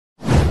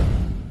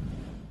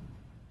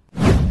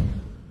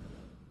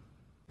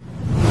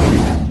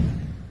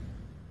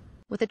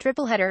With a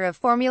triple header of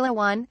Formula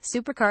One,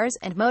 Supercars,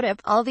 and MotoGP,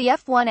 all the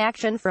F1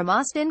 action from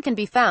Austin can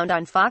be found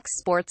on Fox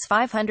Sports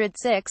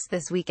 506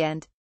 this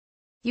weekend.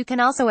 You can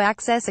also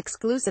access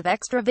exclusive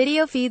extra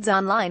video feeds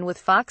online with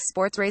Fox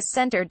Sports Race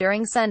Center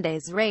during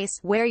Sunday's race,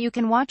 where you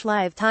can watch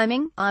live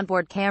timing,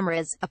 onboard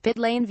cameras, a pit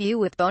lane view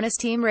with bonus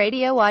team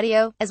radio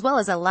audio, as well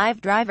as a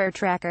live driver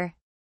tracker.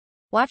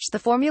 Watch the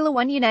Formula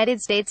One United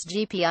States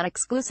GP on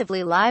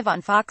exclusively live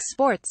on Fox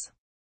Sports.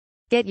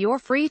 Get your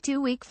free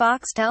 2-week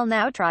Foxtel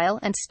Now trial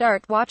and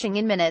start watching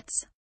in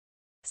minutes.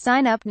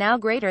 Sign up now.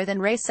 Greater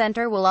Than Race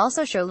Center will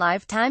also show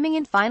live timing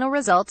and final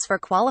results for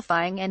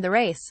qualifying and the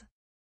race.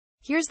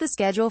 Here's the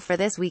schedule for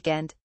this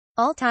weekend.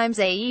 All times: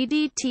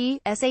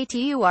 AEDT,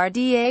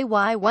 SATURDAY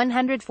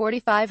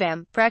 145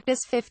 m, practice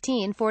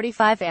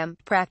 1545 m,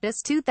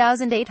 practice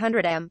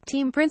 2800 m,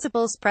 team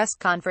principals press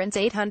conference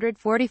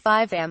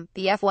 845 m,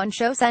 the F1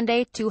 show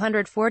Sunday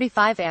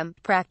 245 m,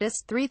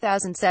 practice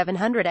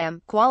 3700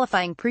 m,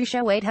 qualifying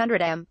pre-show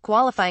 800 m,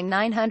 qualifying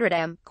 900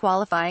 m,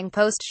 qualifying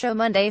post-show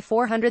Monday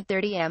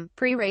 430 m,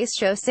 pre-race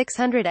show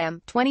 600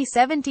 m.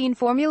 2017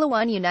 Formula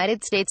One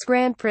United States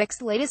Grand Prix.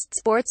 Latest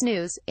sports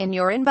news in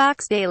your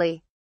inbox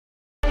daily.